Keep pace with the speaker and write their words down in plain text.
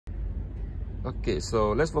Okay,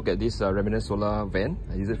 so let's look at this Remington solar van.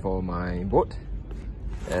 I use it for my boat,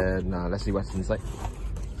 and let's see what's inside.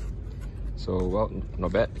 So, well,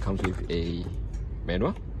 not bad. It comes with a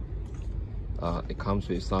manual. It comes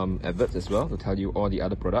with some adverts as well to tell you all the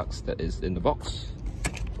other products that is in the box.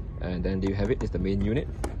 And then there you have it. It's the main unit.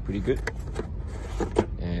 Pretty good.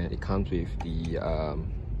 And it comes with the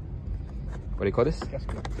what do you call this?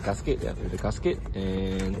 Gasket. The gasket. Yeah, with the gasket,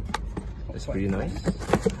 and it's pretty nice.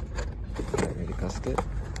 With the gasket,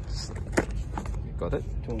 you got it.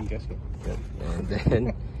 Torn gasket. Yep. And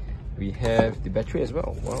then we have the battery as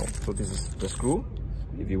well. Wow! So this is the screw.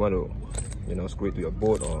 If you want to, you know, screw it to your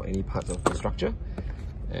boat or any parts of the structure.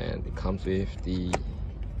 And it comes with the.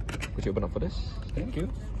 Could you open up for this? Thank you.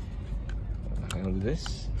 Hang on to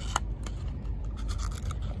this.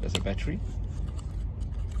 There's a battery.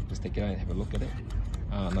 Just take it out and have a look at it.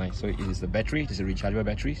 Nice. So it is the battery. This is a rechargeable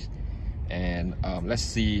batteries. And let's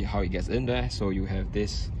see how it gets in there. So you have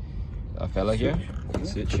this fella here.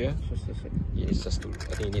 Switch here. It's just to,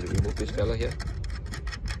 I think you need to remove this fella here.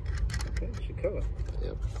 Okay, it should cover.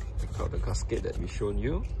 Yep. Take out the gasket that we shown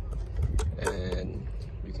you, and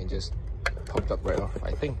you can just pop it up right off.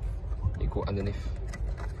 I think it go underneath.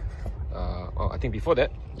 Oh, I think before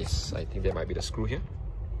that, yes, I think there might be the screw here.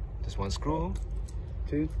 Just one screw,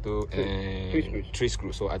 two, and three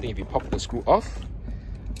screws. So I think if you pop the screw off,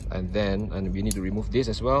 and we need to remove this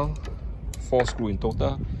as well. 4 screws in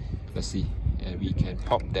total. Let's see, and we can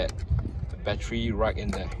pop that battery right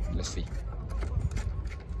in there. Let's see.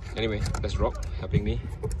 Anyway, let's rock. Helping me.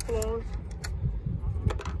 Hello.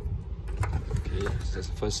 Okay, so that's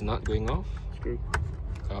the first nut going off. Screw.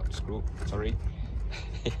 Oh, screw. Sorry.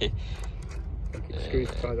 Okay, screws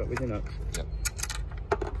tied up with the nuts. Yep.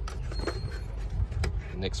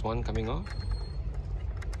 The next one coming off.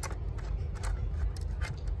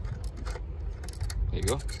 There you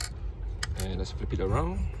go. And let's flip it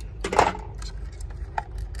around.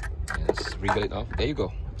 And let's wriggle it off. There you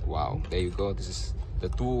go. Wow, there you go. This is the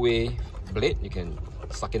two-way blade. You can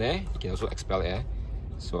suck in air. You can also expel air.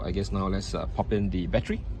 So I guess now let's pop in the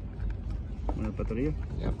battery. Battery.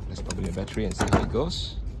 Yep, let's pop in the battery and see how it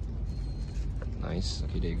goes. Nice.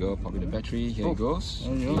 Okay, there you go. Pop in the battery. Here it goes.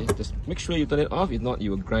 Okay, just make sure you turn it off. If not,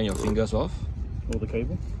 you will grind your fingers off. Or the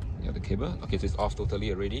cable. Yeah, the cable. Okay, so it's off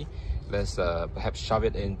totally already. Let's perhaps shove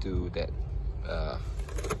it into that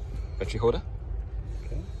battery holder.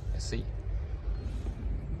 Okay. Let's see.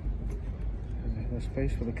 There's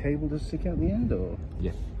space for the cable to stick out the end, or?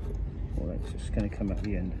 Yeah. Or that's just going to come out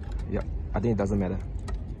the end. Yeah, I think it doesn't matter.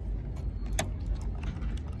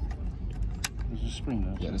 There's a spring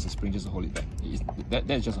there. Yeah, there's a spring just to hold it back.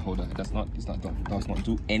 That is just a holder. It does not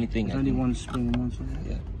do anything. There's only one spring on one side.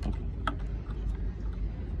 Yeah. Okay.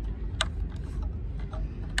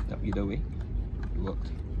 Yep, either way, it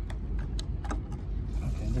worked.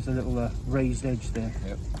 Okay, there's a little raised edge there.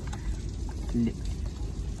 Yep. Lip.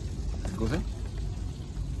 It goes in.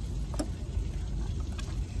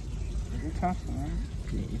 Is it tough? Right?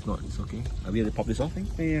 Okay, if not, it's okay. Are we able to pop this off?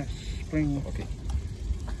 Yeah, spring. Okay.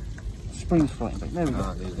 Spring's flying back. There we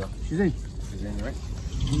go. There you go. She's in. She's in, right?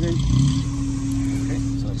 She's in. Okay,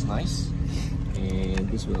 so it's nice. And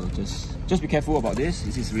this will just be careful about this.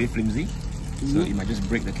 This is really flimsy. So it might just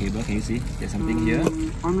break the cable. Can you see? There's something here.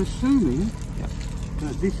 I'm assuming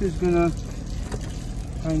that this is going to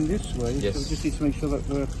hang this way. Yes. So we just need to make sure that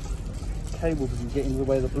the cable doesn't get in the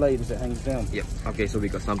way of the blade as it hangs down. Yep. Okay, so we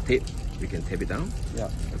got some tape. We can tape it down.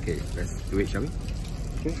 Yeah. Okay, let's do it, shall we?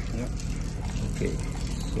 Okay. Yeah. Okay.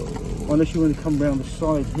 So unless you want to come round the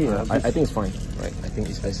side here. I think it's fine, right? I think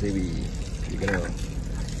it's, let's say we're gonna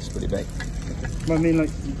just put it back. I mean,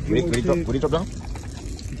 like, Would it drop down?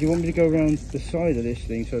 Do you want me to go around the side of this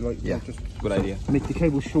thing? So, like, yeah, just good idea. Make the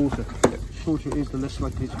cable shorter. Yep. Shorter it is, the less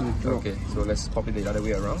likely it's going to drop. Okay, so let's pop it the other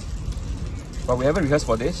way around. But we haven't rehearsed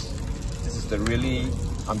for this. This is the really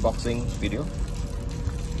unboxing video.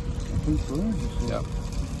 I think so. Yeah.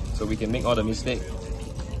 So we can make all the mistake.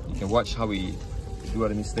 You can watch how we do all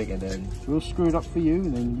the mistake, and then we'll screw it up for you,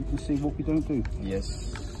 and then you can see what we don't do.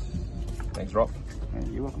 Yes. Thanks, Rob.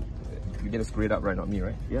 You're welcome. You get to screw it up, right? Not me,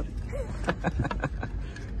 right? Yep.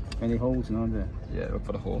 Any holes in there? Yeah, look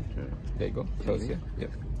for the hole. Sure. There you go. Close here.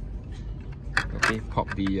 Yep. Okay,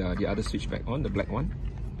 pop the other switch back on, the black one.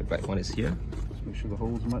 The black one is here. Just make sure the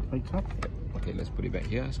holes are baked up. Yep. Okay, let's put it back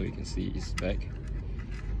here so you can see it's back.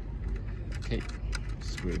 Okay,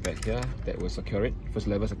 screw it back here. That will secure it. First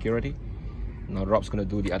level security. Now Rob's gonna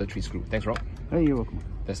do the other 3 screws. Thanks, Rob. Hey, you're welcome.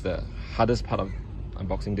 That's the hardest part of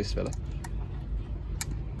unboxing this fella.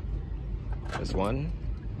 There's one.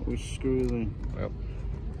 We screw the. Yep.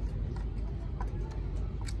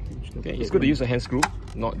 Okay, it's good to use a hand screw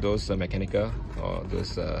not those mechanical or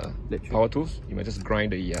those power tools. You might just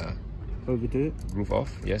grind the overdo it, groove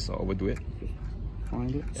off, yes, or overdo it.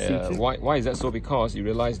 find it, seat it. Why is that so? Because you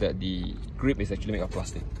realize that the grip is actually made of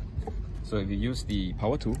plastic. So if you use the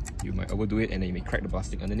power tool, you might overdo it and then you may crack the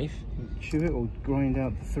plastic underneath. Chew it or grind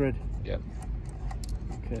out the thread. Yep.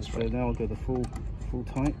 Okay, that's so right. now I'll go the full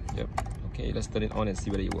tight. Yep. Okay, let's turn it on and see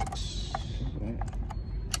whether it works. Right.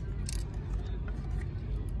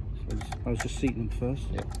 So I was just seating them first.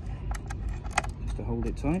 Yep. Just to hold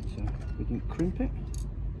it tight so we didn't crimp it.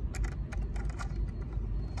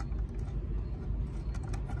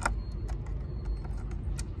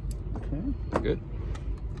 Okay. Good.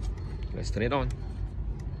 Let's turn it on.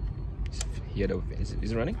 Here, is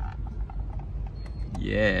it running?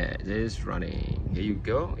 Yeah, it is running. Here you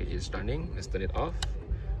go. It is running. Let's turn it off.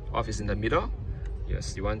 Off is in the middle.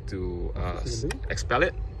 Yes, you want to expel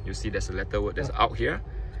it. You see there's a letter word that's out here.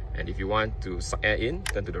 And if you want to suck air in,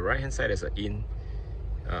 turn to the right hand side. There's an in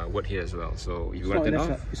word here as well. So if you want to turn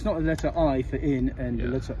it off, it's not a letter I for in and the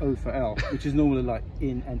letter O for out, which is normally like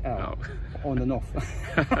in and out, on and off.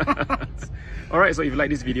 Alright, so if you like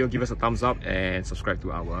this video, give us a thumbs up and subscribe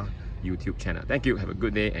to our YouTube channel. Thank you. Have a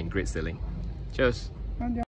good day and great sailing. Cheers.